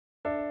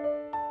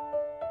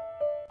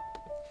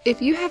If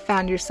you have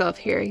found yourself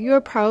here, you are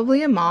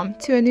probably a mom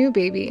to a new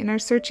baby and are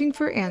searching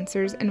for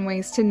answers and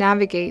ways to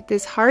navigate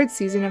this hard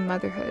season of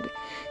motherhood.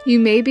 You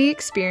may be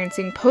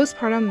experiencing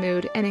postpartum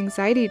mood and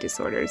anxiety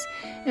disorders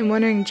and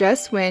wondering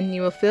just when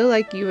you will feel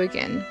like you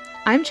again.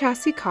 I'm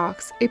Chassie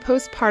Cox, a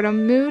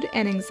postpartum mood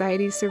and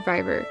anxiety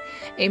survivor,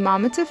 a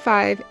mama to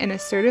 5, and a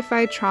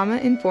certified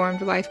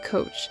trauma-informed life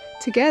coach.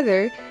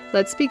 Together,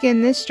 let's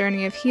begin this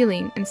journey of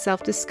healing and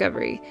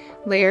self-discovery,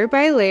 layer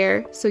by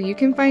layer, so you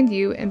can find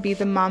you and be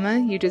the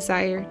mama you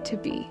desire to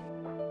be.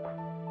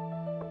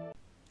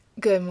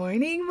 Good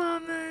morning,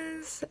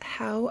 mamas.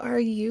 How are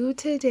you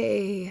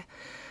today?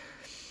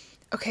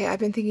 Okay, I've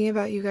been thinking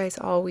about you guys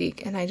all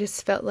week, and I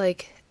just felt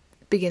like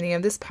beginning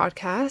of this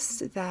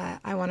podcast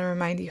that I want to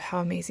remind you how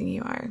amazing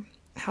you are,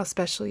 how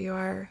special you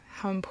are,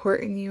 how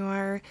important you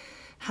are,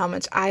 how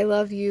much I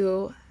love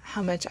you,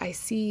 how much I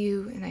see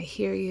you and I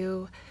hear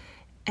you,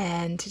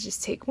 and to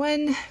just take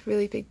one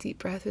really big deep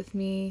breath with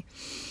me.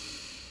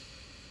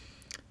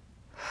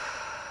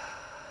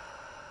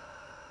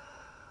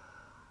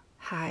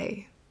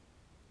 Hi.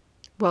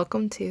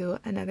 Welcome to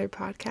another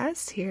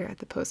podcast here at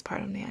the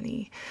Postpartum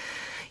Nanny.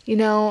 You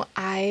know,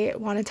 I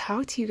want to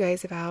talk to you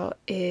guys about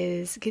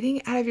is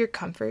getting out of your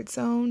comfort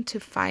zone to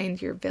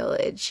find your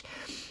village.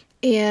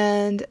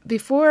 And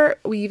before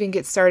we even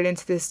get started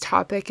into this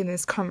topic and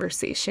this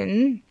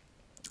conversation,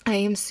 I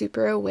am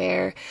super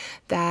aware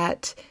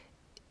that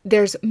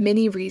there's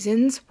many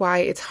reasons why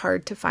it's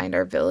hard to find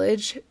our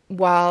village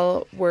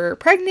while we're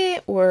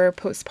pregnant or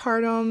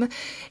postpartum.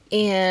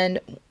 And,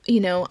 you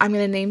know, I'm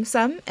going to name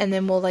some and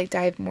then we'll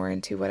dive more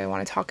into what I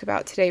want to talk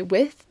about today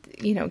with,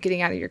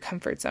 getting out of your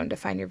comfort zone to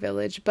find your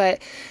village.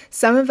 But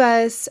some of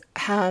us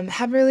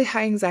have really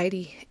high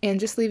anxiety, and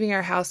just leaving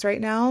our house right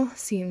now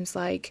seems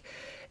like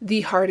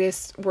the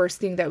hardest, worst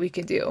thing that we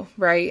can do,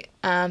 right?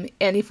 And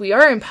if we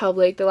are in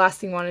public, the last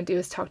thing we want to do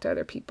is talk to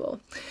other people.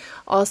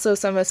 Also,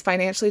 some of us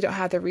financially don't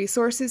have the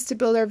resources to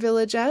build our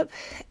village up,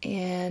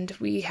 and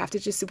we have to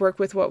just work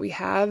with what we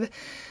have.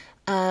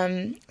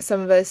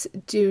 Some of us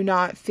do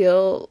not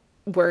feel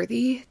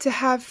worthy to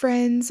have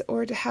friends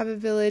or to have a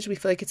village. We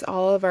feel like it's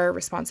all of our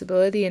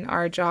responsibility and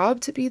our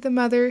job to be the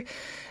mother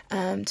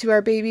to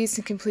our babies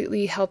and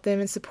completely help them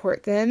and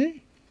support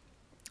them.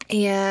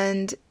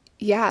 And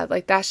yeah,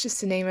 that's just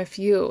to name a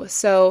few.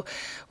 So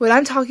what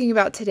I'm talking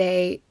about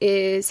today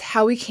is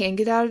how we can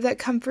get out of that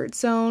comfort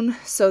zone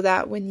so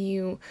that when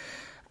you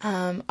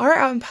are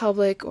out in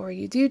public, or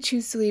you do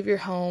choose to leave your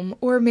home,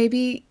 or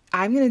maybe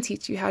I'm going to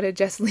teach you how to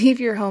just leave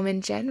your home in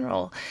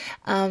general,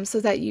 so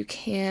that you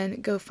can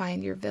go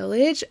find your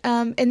village.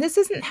 And this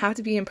doesn't have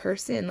to be in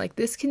person.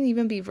 This can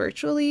even be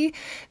virtually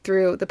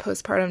through the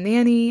Postpartum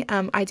Nanny.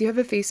 I do have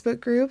a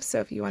Facebook group, so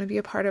if you want to be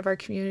a part of our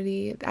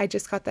community, I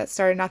just got that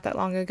started not that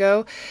long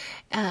ago.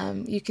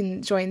 You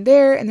can join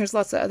there, and there's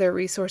lots of other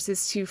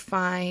resources to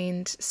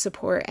find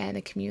support and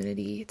a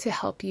community to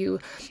help you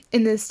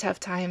in this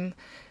tough time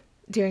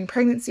during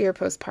pregnancy or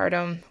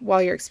postpartum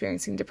while you're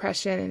experiencing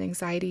depression and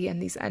anxiety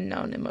and these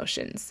unknown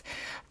emotions.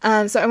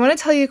 So I want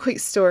to tell you a quick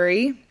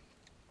story.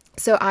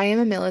 So I am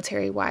a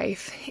military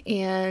wife,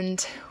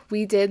 and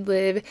we did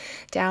live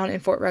down in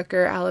Fort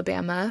Rucker,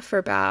 Alabama for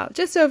about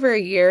just over a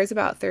year. It's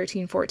about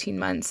 13, 14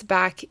 months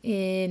back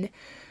in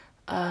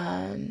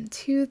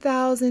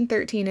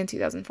 2013 and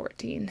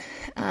 2014.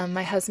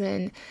 My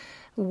husband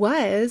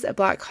was a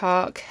Black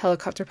Hawk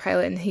helicopter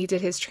pilot, and he did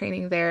his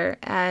training there.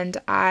 And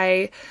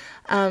it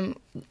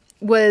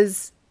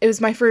was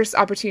my first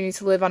opportunity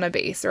to live on a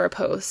base or a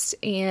post.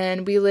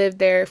 And we lived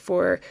there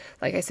for,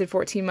 like I said,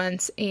 14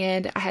 months,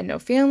 and I had no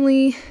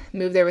family,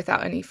 moved there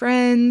without any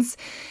friends.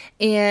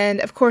 And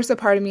of course, a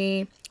part of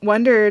me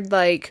wondered,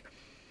 am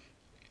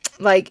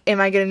I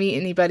going to meet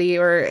anybody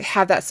or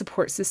have that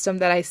support system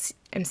that I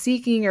am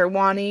seeking or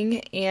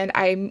wanting? And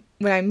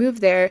when I moved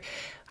there,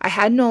 I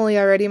had Noli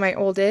already, my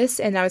oldest,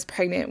 and I was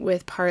pregnant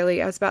with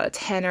Parley. I was about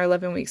 10 or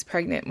 11 weeks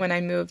pregnant when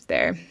I moved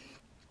there.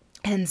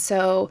 And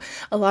so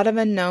a lot of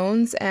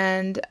unknowns,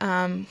 and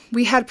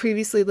we had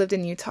previously lived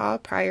in Utah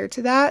prior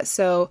to that.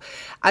 So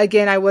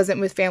again, I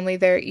wasn't with family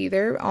there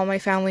either. All my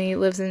family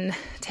lives in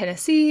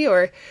Tennessee,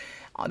 or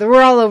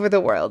we're all over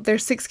the world.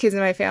 There's 6 kids in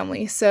my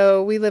family,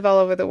 so we live all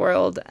over the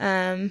world.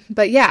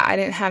 But yeah, I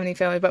didn't have any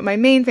family, but my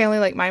main family,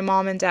 like my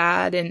mom and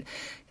dad and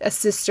a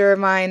sister of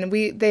mine,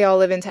 they all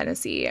live in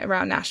Tennessee,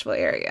 around Nashville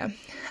area.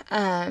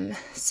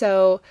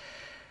 So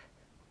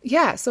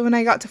when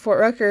I got to Fort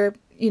Rucker,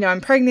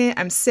 I'm pregnant,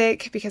 I'm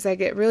sick because I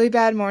get really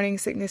bad morning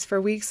sickness for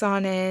weeks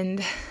on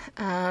end.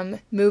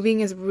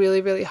 Moving is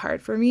really, really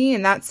hard for me,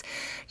 and that's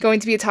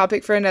going to be a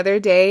topic for another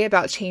day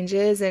about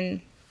changes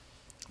during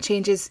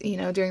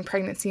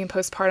pregnancy and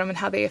postpartum and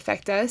how they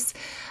affect us.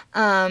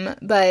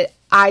 But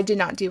I did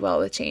not do well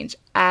with change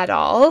at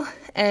all.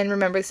 And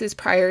remember, this is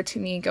prior to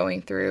me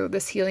going through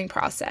this healing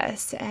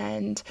process.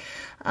 And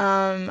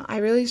I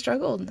really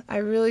struggled. I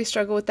really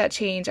struggled with that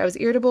change. I was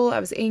irritable. I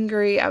was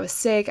angry. I was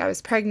sick. I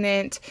was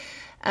pregnant.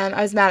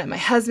 I was mad at my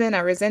husband. I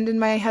resented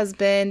my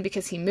husband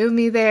because he moved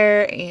me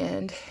there.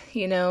 And,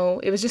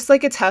 it was just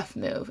like a tough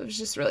move. It was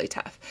just really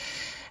tough.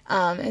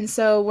 And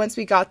so once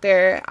we got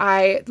there,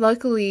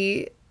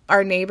 luckily,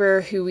 our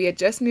neighbor who we had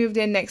just moved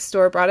in next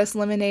door brought us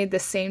lemonade the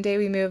same day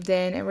we moved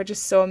in, and we're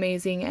just so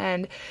amazing.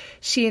 And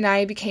she and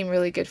I became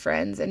really good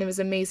friends, and it was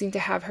amazing to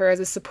have her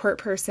as a support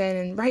person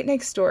and right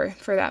next door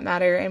for that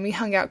matter. And we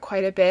hung out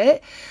quite a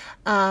bit.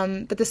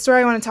 But the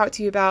story I want to talk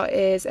to you about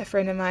is a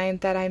friend of mine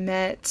that I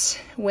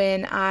met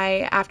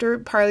after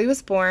Parley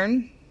was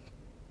born.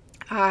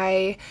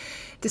 I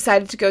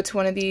decided to go to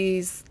one of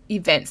these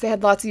events. They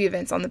had lots of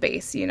events on the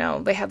base,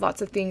 they had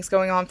lots of things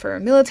going on for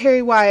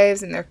military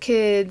wives and their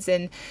kids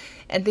and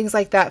things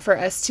like that for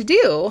us to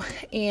do.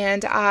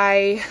 And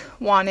I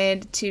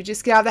wanted to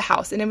just get out of the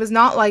house. And it was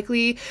not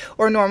likely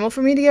or normal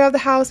for me to get out of the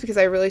house because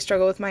I really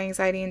struggle with my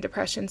anxiety and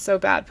depression so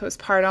bad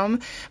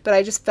postpartum. But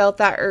I just felt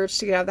that urge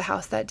to get out of the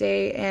house that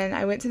day. And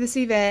I went to this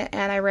event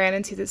and I ran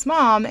into this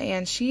mom,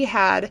 and she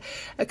had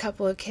a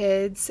couple of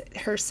kids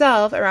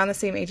herself around the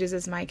same ages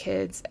as my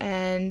kids.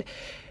 And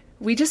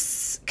we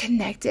just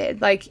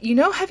connected.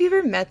 Have you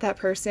ever met that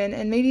person?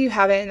 And maybe you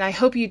haven't, and I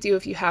hope you do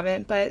if you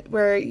haven't, but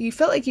where you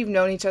felt like you've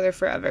known each other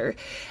forever.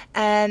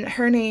 And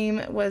her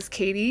name was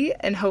Katie,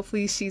 and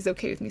hopefully she's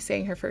okay with me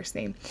saying her first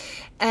name.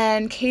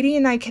 And Katie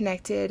and I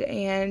connected,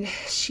 and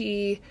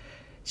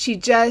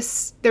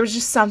there was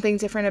just something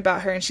different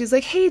about her. And she's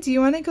like, hey, do you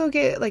want to go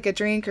get a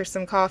drink or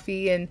some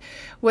coffee and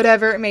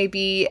whatever it may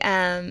be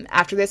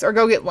after this, or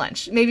go get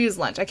lunch? Maybe it was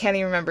lunch. I can't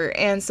even remember.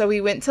 And so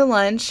we went to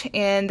lunch,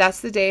 and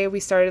that's the day we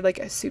started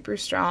a super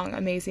strong,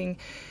 amazing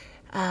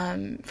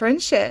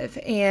friendship.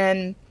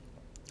 And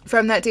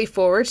from that day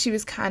forward, she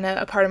was kind of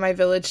a part of my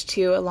village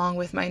too, along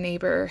with my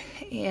neighbor.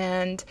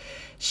 And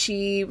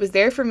she was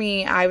there for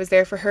me. I was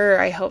there for her.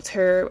 I helped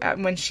her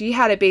when she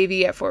had a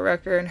baby at Fort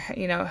Rucker,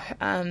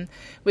 and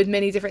with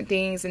many different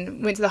things,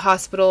 and went to the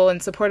hospital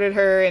and supported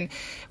her and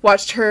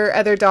watched her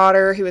other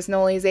daughter who was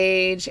Noli's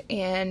age.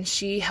 And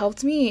she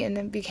helped me and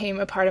then became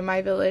a part of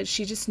my village.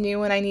 She just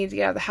knew when I needed to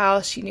get out of the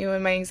house. She knew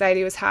when my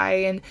anxiety was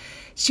high, and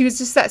she was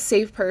just that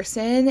safe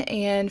person.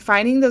 And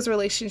finding those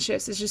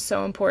relationships is just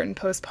so important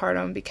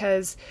postpartum,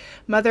 because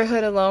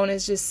motherhood alone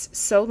is just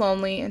so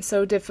lonely and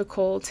so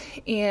difficult.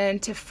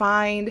 And to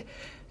find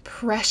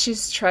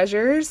precious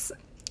treasures,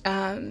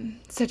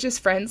 such as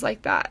friends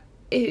like that,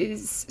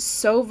 is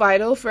so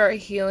vital for our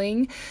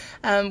healing.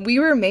 We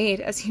were made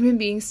as human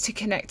beings to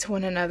connect to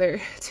one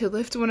another, to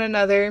lift one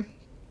another,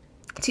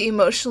 to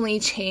emotionally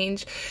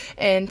change,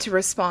 and to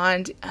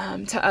respond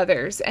to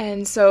others.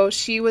 And so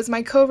she was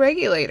my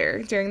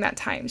co-regulator during that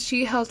time.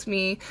 She helped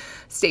me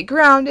stay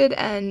grounded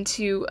and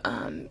to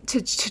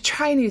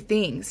try new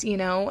things,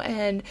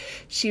 and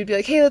she would be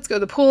like, hey, let's go to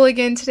the pool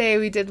again today.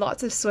 We did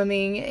lots of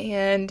swimming,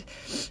 and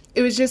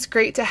it was just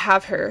great to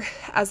have her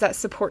as that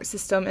support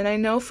system. And I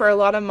know for a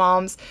lot of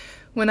moms,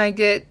 when I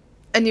get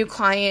a new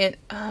client,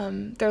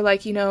 they're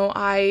like,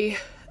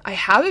 I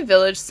have a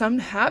village. Some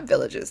have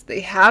villages.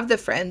 They have the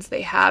friends.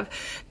 They have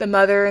the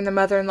mother and the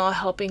mother-in-law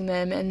helping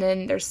them, and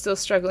then they're still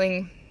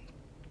struggling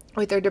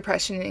with their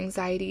depression and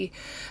anxiety.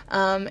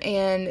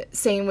 And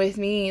same with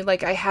me.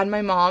 I had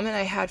my mom and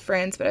I had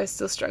friends, but I was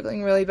still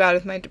struggling really bad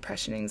with my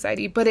depression and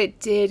anxiety. But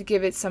it did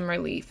give it some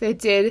relief. It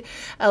did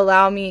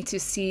allow me to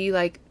see,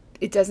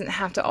 it doesn't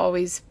have to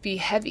always be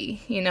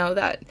heavy,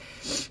 that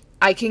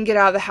I can get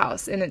out of the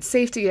house, and it's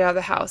safe to get out of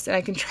the house, and I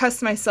can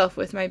trust myself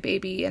with my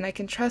baby, and I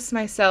can trust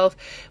myself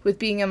with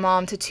being a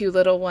mom to 2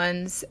 little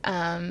ones,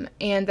 and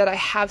that I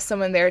have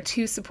someone there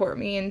to support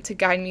me and to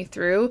guide me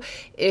through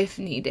if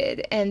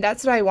needed. And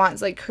that's what I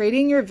want. It's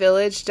creating your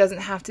village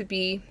doesn't have to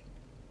be,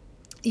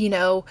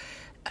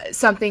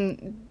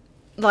 something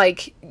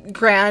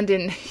grand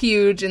and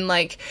huge and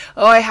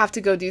I have to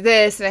go do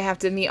this and I have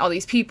to meet all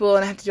these people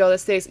and I have to do all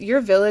this things.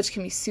 Your village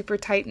can be super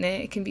tight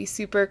knit. It can be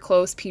super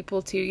close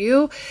people to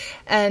you.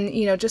 And,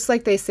 just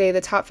like they say,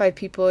 the top 5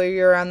 people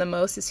you're around the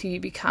most is who you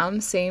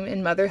become. Same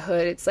in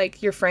motherhood. It's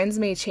your friends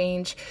may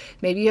change.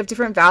 Maybe you have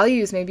different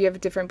values. Maybe you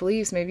have different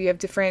beliefs. Maybe you have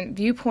different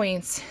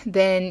viewpoints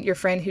than your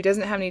friend who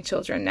doesn't have any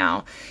children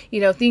now.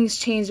 Things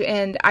change.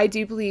 And I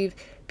do believe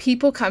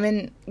people come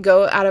and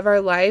go out of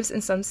our lives,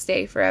 and some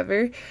stay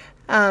forever.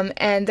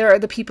 And there are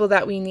the people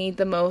that we need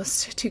the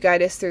most to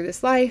guide us through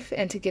this life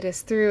and to get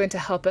us through and to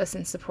help us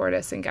and support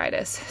us and guide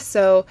us.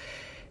 So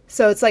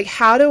it's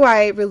how do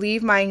I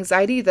relieve my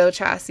anxiety though,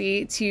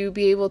 Chassie, to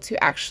be able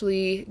to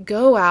actually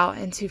go out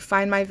and to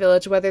find my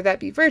village, whether that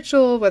be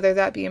virtual, whether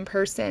that be in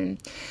person.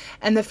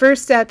 And the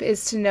first step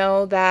is to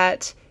know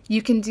that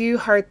you can do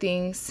hard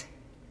things.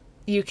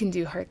 You can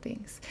do hard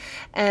things.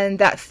 And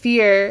that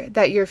fear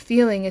that you're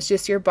feeling is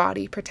just your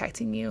body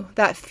protecting you.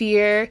 That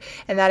fear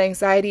and that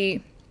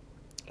anxiety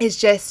is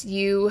just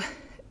you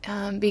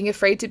being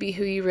afraid to be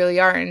who you really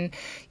are. And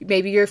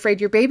maybe you're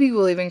afraid your baby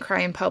will even cry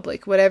in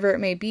public, whatever it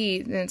may be,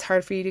 and it's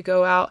hard for you to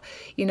go out.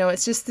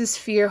 It's just this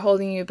fear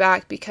holding you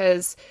back,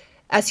 because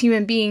as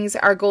human beings,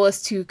 our goal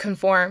is to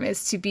conform,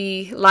 is to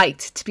be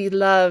liked, to be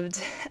loved.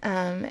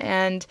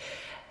 And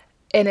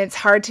it's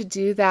hard to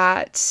do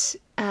that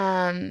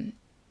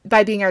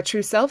by being our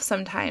true self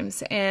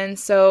sometimes. And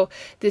so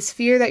this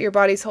fear that your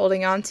body's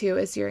holding on to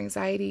is your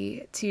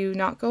anxiety to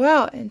not go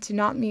out and to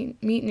not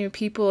meet new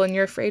people, and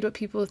you're afraid what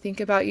people think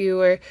about you,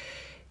 or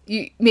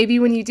maybe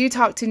when you do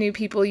talk to new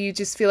people, you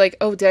just feel like,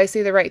 oh, did I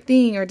say the right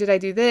thing, or did I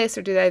do this,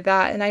 or did I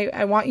that? And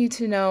I want you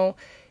to know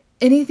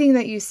anything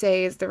that you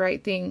say is the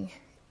right thing.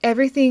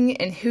 Everything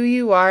and who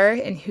you are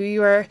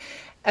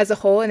as a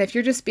whole. And if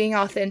you're just being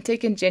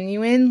authentic and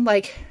genuine,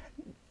 like,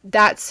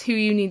 that's who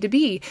you need to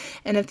be.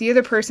 And if the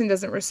other person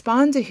doesn't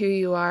respond to who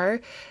you are,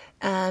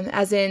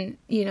 as in,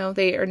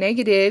 they are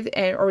negative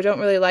or don't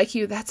really like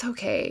you, that's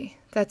okay.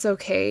 That's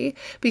okay,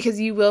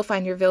 because you will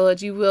find your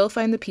village. You will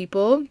find the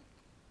people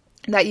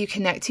that you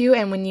connect to,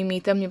 and when you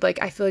meet them, you'll be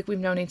like, I feel like we've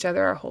known each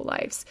other our whole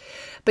lives.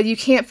 But you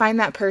can't find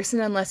that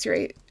person unless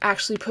you're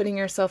actually putting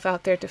yourself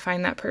out there to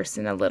find that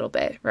person a little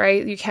bit,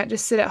 right? You can't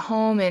just sit at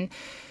home and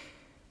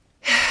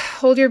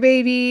hold your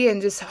baby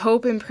and just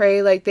hope and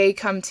pray like they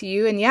come to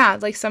you. And yeah,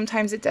 like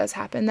sometimes it does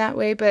happen that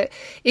way, but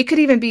it could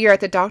even be you're at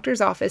the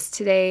doctor's office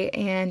today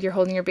and you're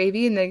holding your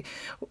baby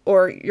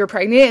or you're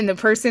pregnant and the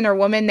person or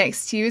woman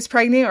next to you is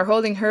pregnant or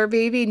holding her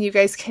baby, and you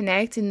guys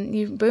connect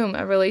and boom,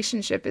 a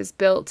relationship is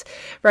built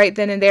right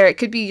then and there. It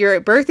could be you're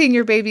birthing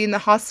your baby in the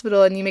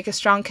hospital and you make a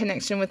strong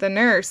connection with a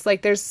nurse.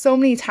 Like, there's so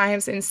many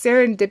times in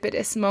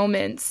serendipitous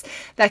moments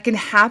that can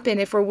happen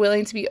if we're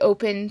willing to be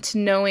open to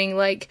knowing,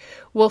 like,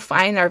 we'll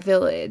find our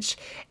village,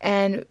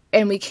 and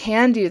we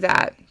can do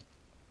that.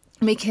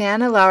 We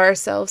can allow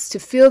ourselves to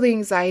feel the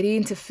anxiety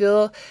and to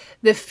feel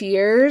the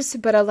fears,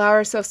 but allow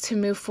ourselves to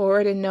move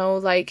forward and know,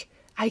 like,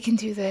 I can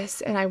do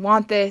this and I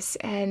want this,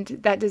 and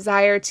that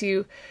desire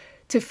to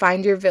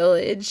find your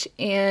village.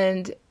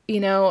 And,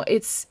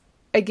 it's,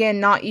 again,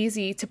 not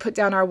easy to put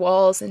down our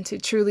walls and to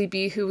truly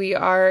be who we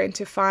are and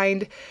to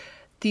find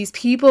these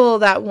people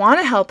that want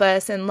to help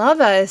us and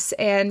love us.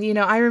 And,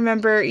 I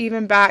remember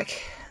even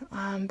back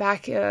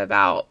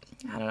about,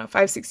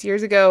 5-6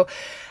 years ago,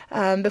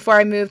 before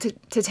I moved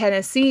to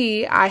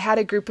Tennessee, I had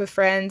a group of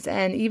friends.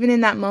 And even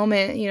in that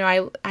moment,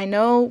 I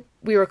know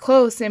we were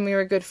close and we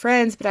were good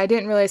friends, but I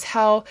didn't realize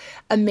how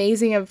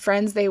amazing of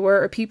friends they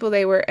were or people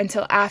they were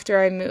until after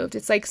I moved.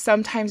 It's like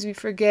sometimes we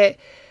forget,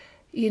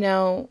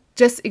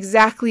 just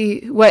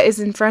exactly what is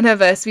in front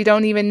of us. We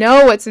don't even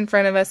know what's in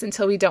front of us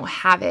until we don't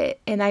have it.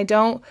 And I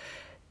don't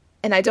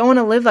want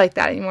to live like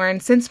that anymore.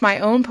 And since my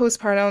own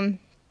postpartum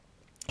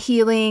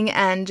healing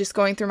and just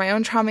going through my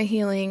own trauma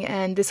healing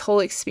and this whole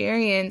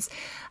experience,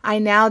 I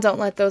now don't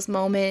let those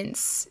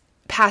moments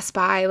pass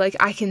by. Like,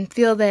 I can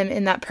feel them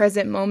in that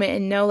present moment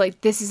and know,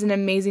 like, this is an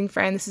amazing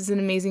friend, this is an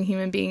amazing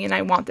human being, and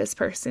I want this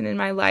person in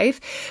my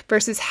life,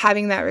 versus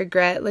having that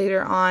regret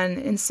later on.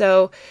 And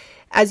so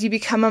as you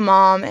become a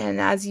mom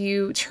and as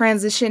you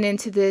transition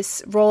into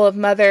this role of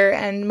mother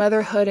and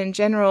motherhood in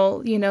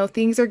general,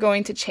 things are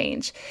going to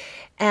change.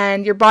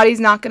 And your body's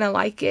not going to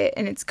like it,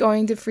 and it's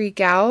going to freak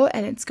out,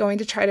 and it's going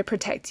to try to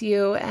protect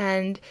you,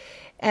 and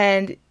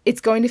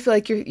it's going to feel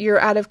like you're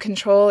out of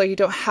control or you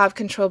don't have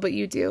control, but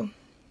you do.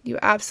 You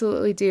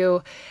absolutely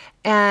do.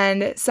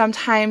 And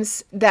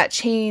sometimes that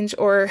change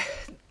or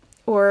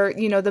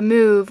the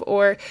move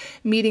or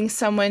meeting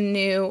someone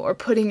new or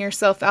putting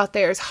yourself out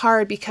there is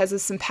hard because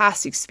of some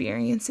past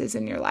experiences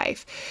in your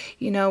life,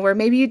 where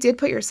maybe you did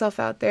put yourself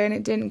out there and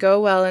it didn't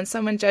go well and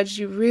someone judged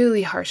you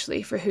really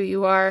harshly for who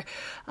you are.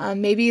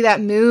 Maybe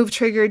that move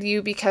triggered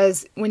you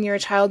because when you're a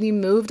child, you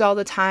moved all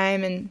the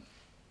time and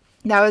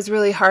that was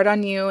really hard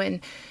on you,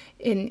 and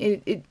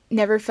it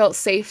never felt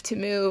safe to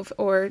move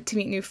or to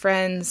meet new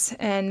friends.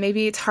 And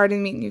maybe it's hard to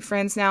meet new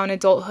friends now in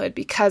adulthood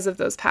because of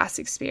those past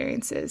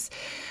experiences.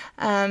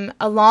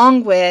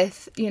 Along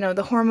with,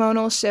 the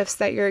hormonal shifts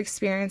that you're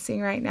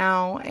experiencing right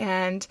now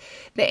and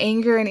the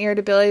anger and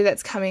irritability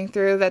that's coming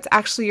through, that's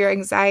actually your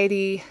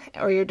anxiety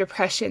or your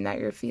depression that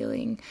you're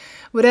feeling.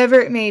 Whatever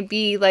it may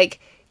be, like,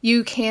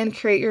 you can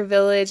create your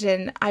village,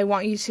 and I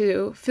want you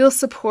to feel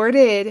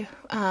supported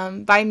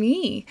by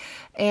me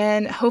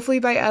and hopefully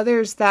by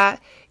others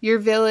that your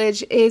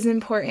village is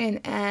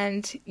important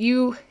and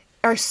you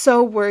are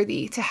so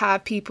worthy to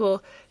have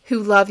people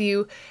who love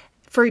you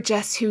for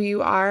just who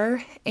you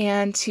are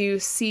and to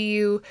see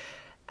you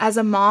as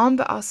a mom,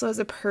 but also as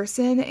a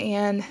person,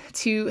 and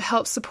to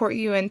help support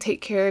you and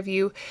take care of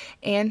you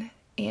and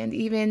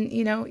even,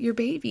 your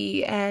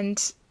baby, and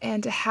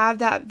to have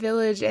that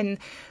village. And,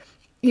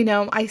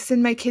 I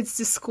send my kids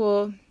to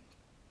school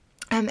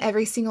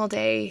every single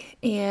day,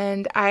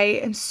 and I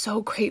am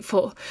so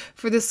grateful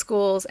for the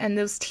schools and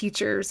those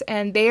teachers,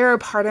 and they are a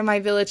part of my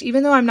village,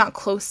 even though I'm not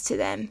close to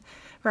them.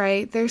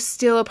 Right? They're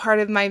still a part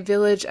of my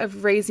village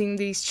of raising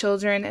these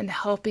children and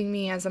helping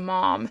me as a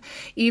mom,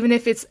 even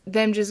if it's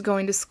them just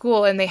going to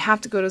school and they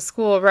have to go to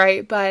school,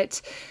 right?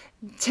 But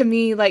to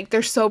me, like,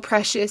 they're so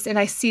precious and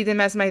I see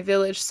them as my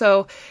village.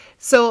 So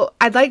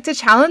I'd like to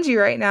challenge you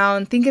right now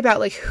and think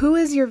about, like, who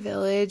is your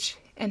village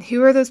and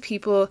who are those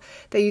people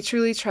that you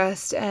truly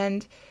trust,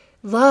 and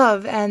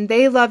love, and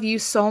they love you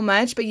so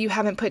much, but you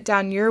haven't put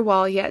down your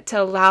wall yet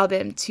to allow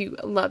them to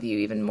love you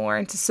even more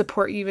and to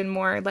support you even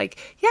more. Like,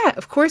 yeah,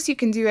 of course you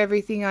can do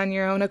everything on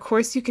your own. Of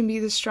course you can be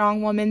the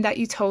strong woman that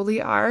you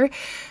totally are,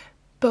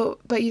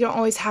 but you don't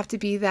always have to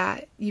be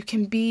that. You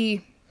can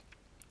be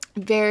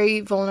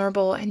very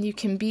vulnerable, and you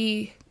can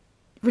be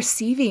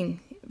receiving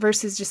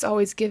versus just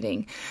always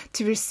giving.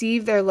 To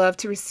receive their love,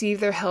 to receive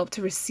their help,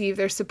 to receive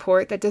their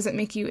support. That doesn't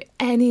make you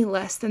any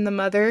less than the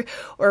mother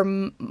or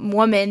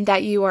woman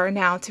that you are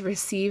now, to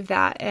receive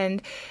that.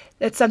 And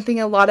that's something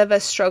a lot of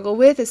us struggle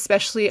with,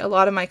 especially a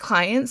lot of my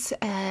clients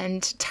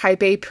and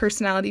type A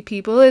personality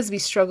people, is we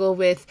struggle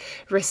with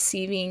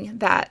receiving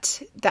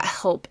that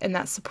help and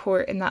that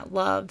support and that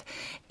love.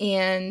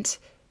 And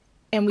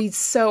we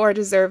so are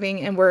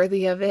deserving and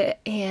worthy of it.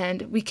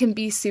 And we can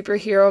be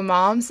superhero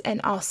moms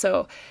and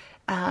also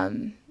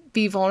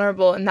be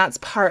vulnerable. And that's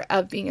part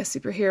of being a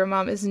superhero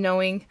mom, is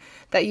knowing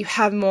that you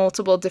have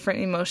multiple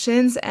different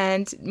emotions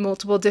and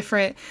multiple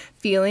different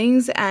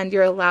feelings, and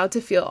you're allowed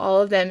to feel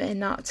all of them and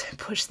not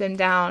push them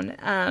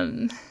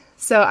down.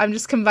 So I'm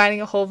just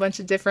combining a whole bunch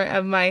of different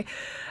of my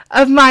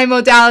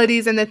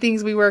modalities and the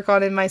things we work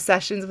on in my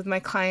sessions with my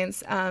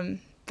clients.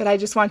 But I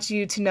just want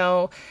you to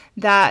know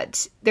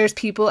that there's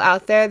people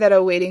out there that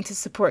are waiting to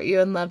support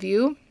you and love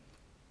you,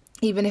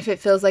 even if it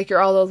feels like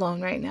you're all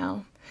alone right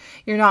now.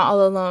 You're not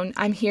all alone.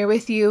 I'm here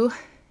with you.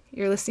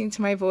 You're listening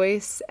to my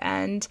voice,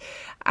 and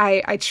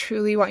I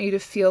truly want you to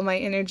feel my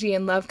energy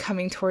and love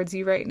coming towards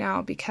you right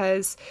now,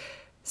 because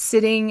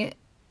sitting,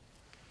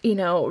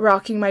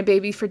 rocking my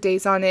baby for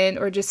days on end,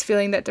 or just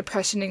feeling that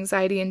depression,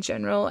 anxiety in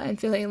general, and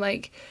feeling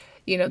like,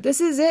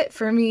 this is it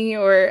for me,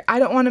 or I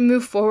don't want to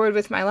move forward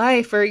with my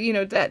life, or,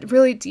 that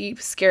really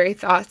deep, scary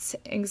thoughts,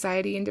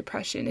 anxiety and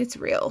depression, it's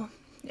real.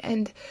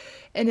 And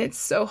it's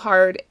so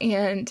hard.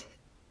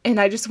 And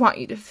I just want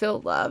you to feel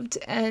loved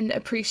and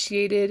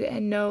appreciated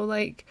and know,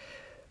 like,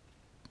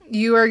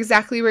 you are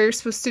exactly where you're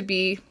supposed to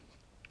be.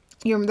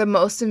 You're the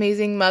most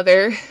amazing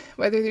mother,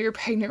 whether you're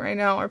pregnant right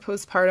now or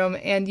postpartum,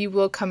 and you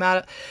will come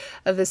out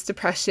of this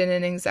depression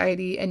and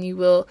anxiety, and you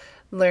will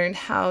learn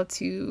how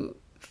to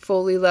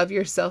fully love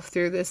yourself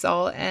through this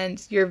all.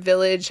 And your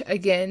village,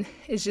 again,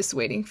 is just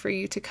waiting for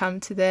you to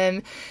come to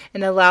them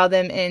and allow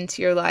them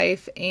into your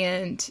life,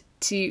 and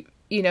to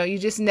you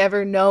just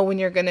never know when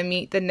you're going to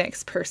meet the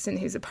next person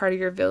who's a part of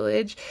your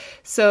village.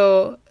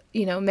 So,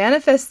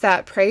 manifest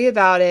that, pray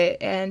about it,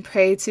 and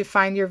pray to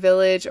find your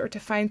village, or to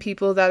find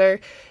people that are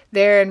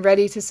there and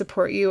ready to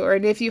support you. Or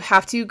if you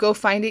have to, go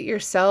find it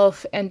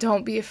yourself, and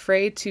don't be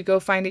afraid to go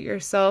find it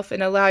yourself,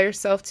 and allow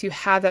yourself to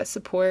have that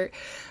support.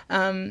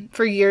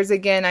 For years,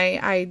 again,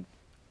 I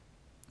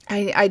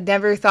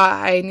never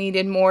thought I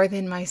needed more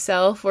than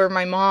myself or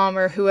my mom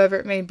or whoever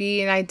it may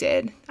be. And I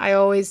did. I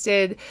always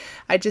did.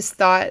 I just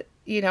thought,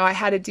 I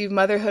had to do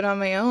motherhood on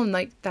my own.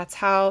 Like, that's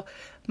how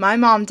my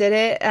mom did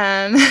it.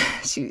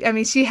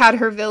 She had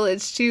her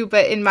village too,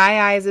 but in my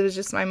eyes, it was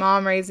just my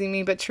mom raising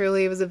me, but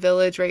truly it was a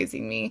village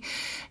raising me.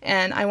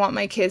 And I want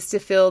my kids to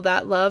feel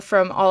that love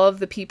from all of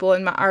the people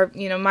in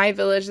my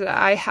village that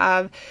I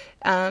have,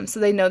 so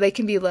they know they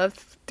can be loved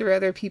through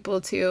other people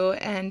too,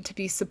 and to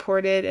be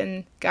supported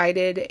and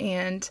guided.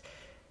 And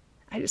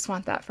I just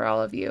want that for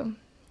all of you.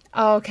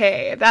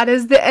 Okay, that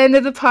is the end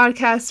of the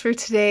podcast for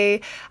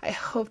today. I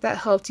hope that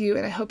helped you,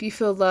 and I hope you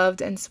feel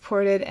loved and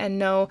supported, and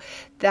know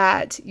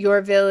that your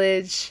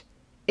village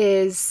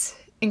is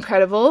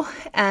incredible,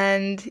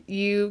 and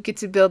you get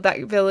to build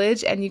that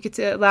village, and you get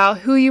to allow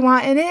who you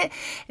want in it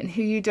and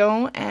who you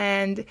don't,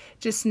 and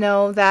just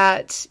know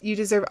that you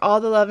deserve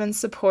all the love and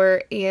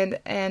support, and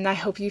I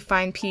hope you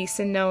find peace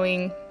in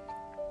knowing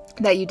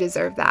that you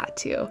deserve that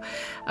too.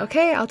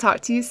 Okay, I'll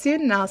talk to you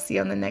soon, and I'll see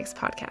you on the next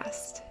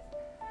podcast.